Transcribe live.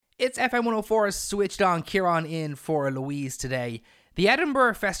It's FM 104 switched on. Kieran in for Louise today. The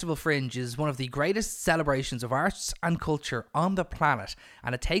Edinburgh Festival Fringe is one of the greatest celebrations of arts and culture on the planet,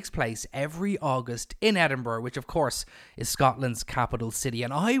 and it takes place every August in Edinburgh, which of course is Scotland's capital city,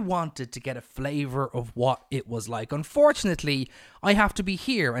 and I wanted to get a flavour of what it was like. Unfortunately, I have to be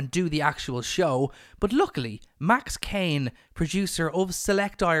here and do the actual show, but luckily, Max Kane, producer of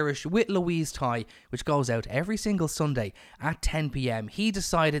Select Irish with Louise Ty, which goes out every single Sunday at 10pm, he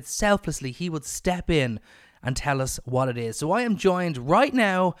decided selflessly he would step in and tell us what it is. So I am joined right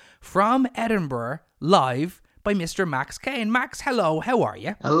now from Edinburgh, live, by Mr. Max Kane. Max, hello, how are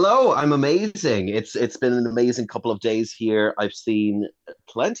you? Hello, I'm amazing. It's been an amazing couple of days here. I've seen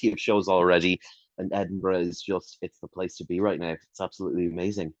plenty of shows already, and Edinburgh is it's the place to be right now. It's absolutely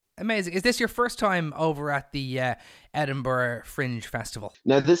amazing. Amazing. Is this your first time over at the Edinburgh Fringe Festival?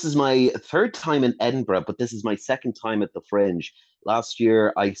 Now, this is my third time in Edinburgh, but this is my second time at the Fringe. Last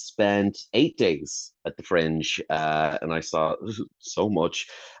year, I spent 8 days at the Fringe, and I saw so much.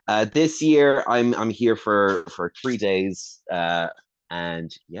 This year, I'm here for 3 days,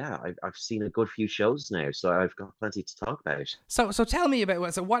 and yeah, I've seen a good few shows now, so I've got plenty to talk about. So tell me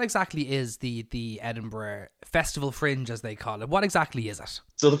about what exactly is the Edinburgh Festival Fringe, as they call it? What exactly is it?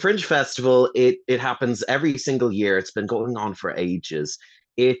 So the Fringe Festival, it happens every single year. It's been going on for ages.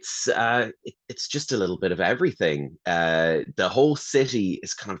 It's just a little bit of everything. The whole city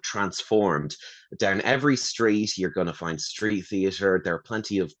is kind of transformed. Down every street, you're going to find street theatre. There are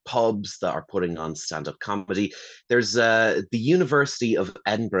plenty of pubs that are putting on stand-up comedy. There's the University of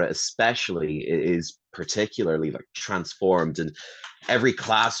Edinburgh, especially, is particularly like transformed, and every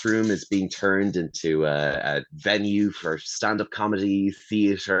classroom is being turned into a venue for stand-up comedy,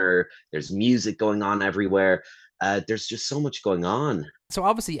 theatre. There's music going on everywhere. There's just so much going on. So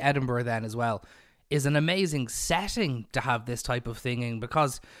obviously Edinburgh then as well is an amazing setting to have this type of thing in,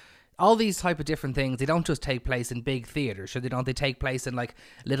 because all these type of different things, they don't just take place in big theatres, sure, they take place in like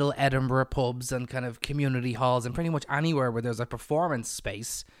little Edinburgh pubs and kind of community halls, and pretty much anywhere where there's a performance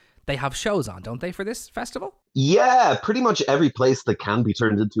space, they have shows on, don't they, for this festival? Yeah, pretty much every place that can be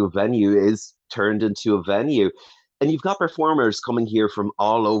turned into a venue is turned into a venue. And you've got performers coming here from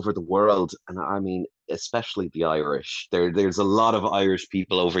all over the world. And I mean, especially the Irish. There's a lot of Irish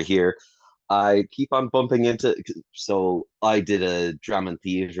people over here. I keep on bumping into, so I did a drama and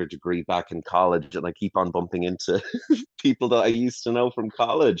theatre degree back in college, and I keep on bumping into people that I used to know from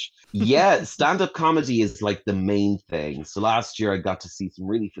college. Yeah, stand-up comedy is like the main thing. So last year I got to see some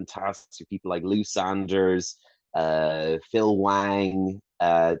really fantastic people like Lou Sanders, Phil Wang.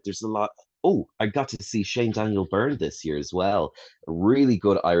 There's a lot. Oh, I got to see Shane Daniel Byrne this year as well. A really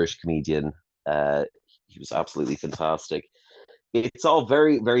good Irish comedian. He was absolutely fantastic. It's all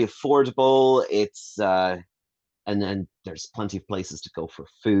very, very affordable. And then there's plenty of places to go for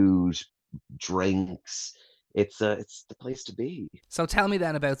food, drinks. It's the place to be. So tell me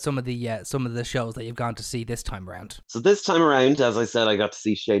then about some of the shows that you've gone to see this time around. So this time around, as I said, I got to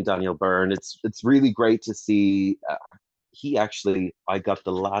see Shane Daniel Byrne. It's really great to see. I got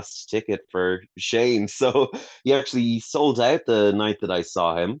the last ticket for Shane, so he actually sold out the night that I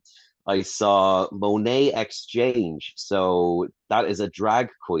saw him. I saw Monet Exchange. So that is a drag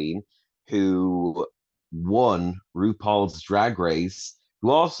queen who won RuPaul's Drag Race, who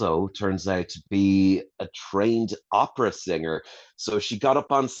also turns out to be a trained opera singer. So she got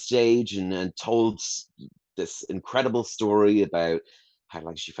up on stage and told this incredible story about how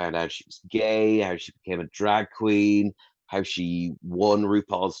like she found out she was gay, how she became a drag queen, how she won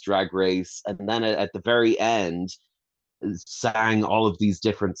RuPaul's Drag Race, and then at the very end sang all of these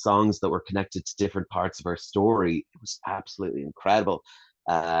different songs that were connected to different parts of her story. It was absolutely incredible.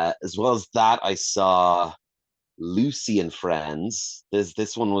 As well as that, I saw Lucy and Friends.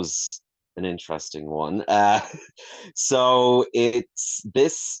 This one was an interesting one. So it's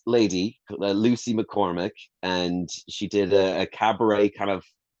this lady, Lucy McCormick, and she did a cabaret kind of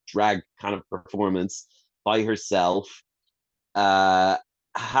drag kind of performance by herself. Uh,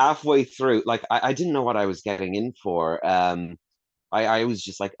 Halfway through, like I didn't know what I was getting in for. I was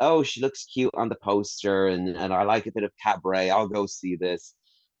just like, oh, she looks cute on the poster, and I like a bit of cabaret. I'll go see this.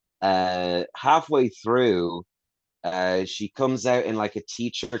 Halfway through, she comes out in like a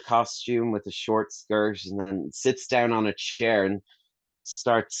teacher costume with a short skirt, and then sits down on a chair and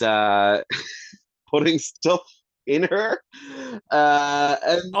starts putting stuff in her.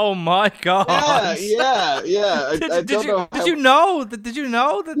 And Oh my god! yeah. I don't know Did how. you know that? Did you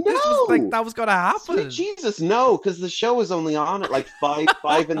know that this was like No, that was gonna sweet happen? Jesus, no, because the show was only on at like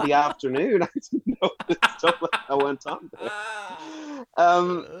five in the afternoon. I didn't know this stuff like that went on there.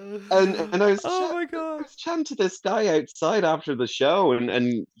 Um, and Oh my god! I was chatting to this guy outside after the show,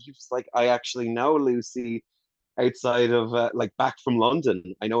 and he was like, "I actually know Lucy outside of like back from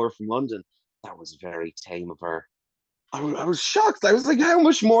London. I know her from London." That was very tame of her. I was shocked. I was like, "How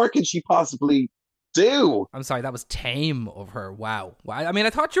much more can she possibly do?" I'm sorry, that was tame of her. Wow. I mean, I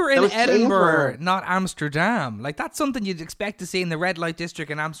thought you were That in was tame for Edinburgh, her. not Amsterdam. Like that's something you'd expect to see in the red light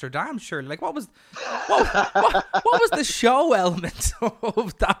district in Amsterdam. Surely, like what was the show element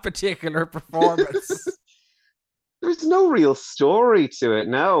of that particular performance? There's no real story to it.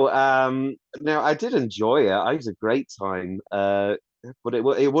 No. Now I did enjoy it. I had a great time. But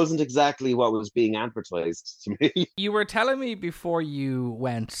it wasn't exactly what was being advertised to me. You were telling me before you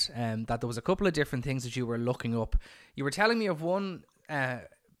went that there was a couple of different things that you were looking up. You were telling me of one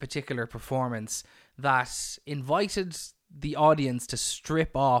particular performance that invited the audience to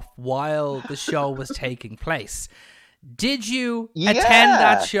strip off while the show was taking place. Did you attend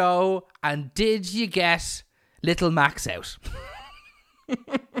that Yeah. show and did you get Little Max out?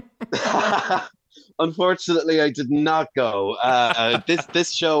 Unfortunately, I did not go.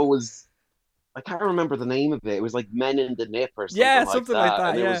 This show was, I can't remember the name of it. It was like Men in the Nip or something Yeah, like something like that. that,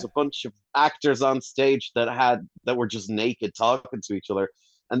 And there yeah. was a bunch of actors on stage that were just naked talking to each other.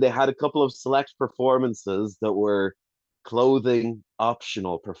 And they had a couple of select performances that were clothing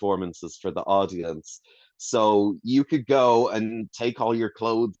optional performances for the audience. So you could go and take all your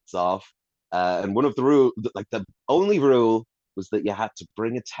clothes off. And one of the rule, like the only rule was that you had to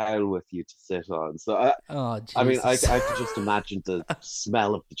bring a towel with you to sit on. So Oh, I mean, Jesus. I could just imagine the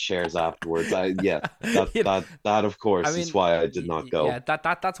smell of the chairs afterwards. Yeah, that You know, that of I course is mean, why I did not yeah, go.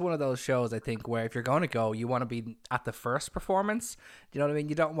 that's one of those shows I think where if you're going to go, you want to be at the first performance. Do you know what I mean?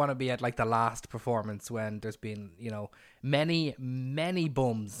 You don't want to be at like the last performance when there's been many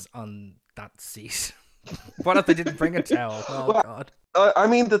bums on that seat. What if they didn't bring a towel? Oh Well, God. I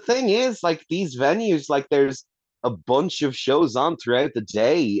mean, the thing is, like these venues, like there's a bunch of shows on throughout the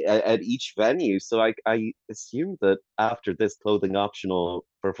day at each venue. So I assumed that after this clothing optional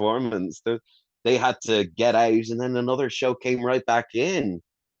performance, they had to get out, and then another show came right back in,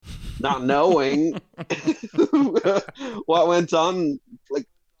 not knowing what went on like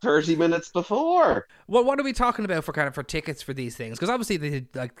 30 minutes before. What are we talking about for for tickets for these things? Because obviously the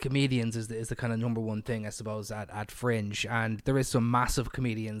like comedians is the kind of number one thing I suppose at Fringe, and there is some massive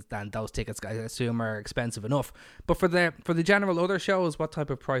comedians, and those tickets I assume are expensive enough. But for the general other shows, what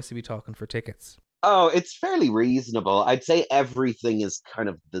type of price are we talking for tickets? Oh, it's fairly reasonable. I'd say everything is kind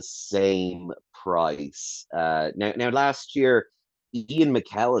of the same price. Now last year, Ian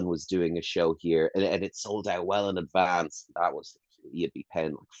McKellen was doing a show here, and it sold out well in advance. That was you'd be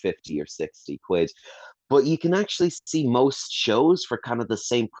paying like 50 or 60 quid. But you can actually see most shows for kind of the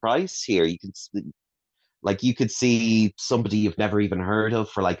same price here. Like you could see somebody you've never even heard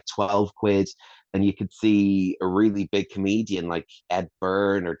of for like 12 quid, and you could see a really big comedian like Ed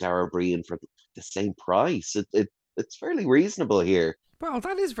Byrne or Dara Breen for the same price. It's fairly reasonable here. Well,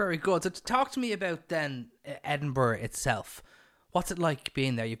 that is very good. So talk to me about then Edinburgh itself. What's it like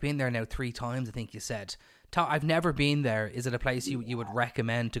being there? You've been there now 3 times, I think you said. I've never been there. Is it a place you would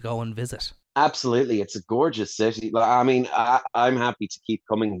recommend to go and visit? Absolutely, it's a gorgeous city. Like, I mean, I'm happy to keep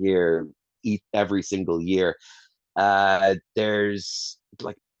coming here every single year. There's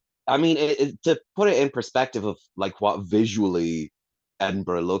like, I mean, to put it in perspective of like what visually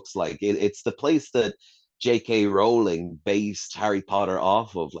Edinburgh looks like, it's the place that J.K. Rowling based Harry Potter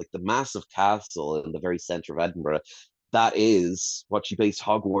off of, like the massive castle in the very center of Edinburgh. That is what she based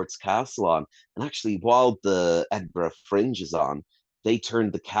Hogwarts Castle on. And actually, while the Edinburgh Fringe is on, they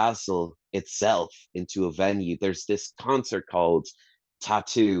turned the castle itself into a venue. There's this concert called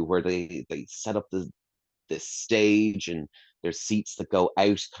Tattoo where they set up this stage, and there's seats that go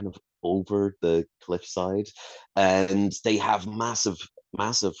out kind of over the cliffside, and they have massive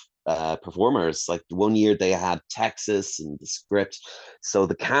performers. Like one year they had Texas and the Script, so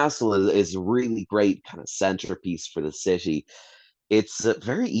the castle is a really great kind of centerpiece for the city. It's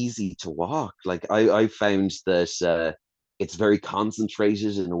very easy to walk. Like I found that it's very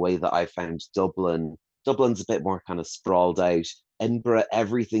concentrated in a way that I found Dublin's a bit more kind of sprawled out. Edinburgh,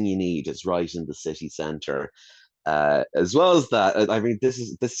 everything you need is right in the city centre. As well as that, I mean, this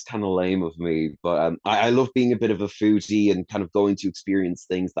is kind of lame of me, but I love being a bit of a foodie and kind of going to experience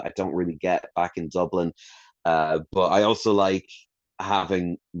things that I don't really get back in Dublin. But I also like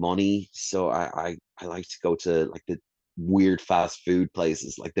having money, so I I like to go to like the weird fast food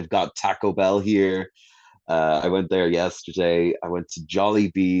places. Like they've got Taco Bell here. I went there yesterday. I went to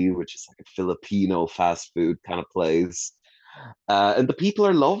Jollibee, which is like a Filipino fast food kind of place. And the people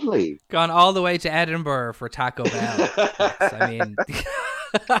are lovely. Gone all the way to Edinburgh for Taco Bell, Max. I mean,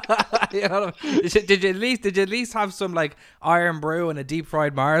 you know, did you at least have some like Iron Brew and a deep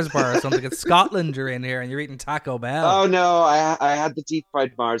fried Mars bar or something? It's Scotland you're in here and you're eating Taco Bell. Oh no, I had the deep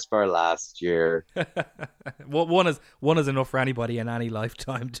fried Mars bar last year. One is enough for anybody in any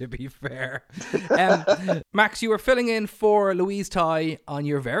lifetime, to be fair. Max, you were filling in for Louise Ty on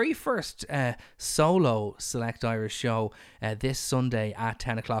your very first solo Select Irish show this Sunday at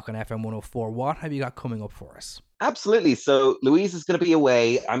 10 o'clock on FM 104. What have you got coming up for us? Absolutely. So Louise is going to be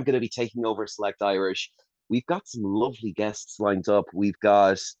away. I'm going to be taking over Select Irish. We've got some lovely guests lined up. We've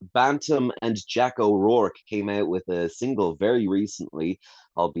got Bantam and Jack O'Rourke came out with a single very recently.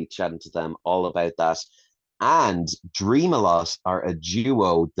 I'll be chatting to them all about that. And Dream a Lot are a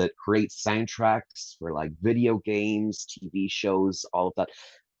duo that creates soundtracks for like video games, TV shows, all of that.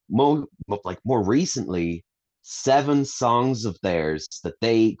 More recently, 7 songs of theirs that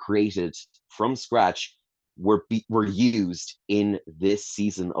they created from scratch were used in this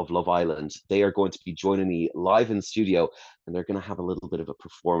season of Love Island. They are going to be joining me live in the studio, and they're going to have a little bit of a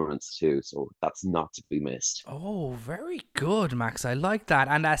performance too, so that's not to be missed. Oh, very good, Max. I like that.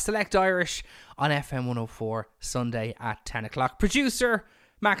 And Select Irish on FM 104 Sunday at 10 o'clock. Producer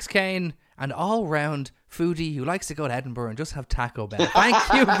Max Kane, and all-round foodie who likes to go to Edinburgh and just have Taco Bell. Thank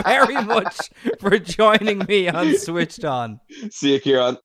you very much for joining me on Switched On. See you, Kieran.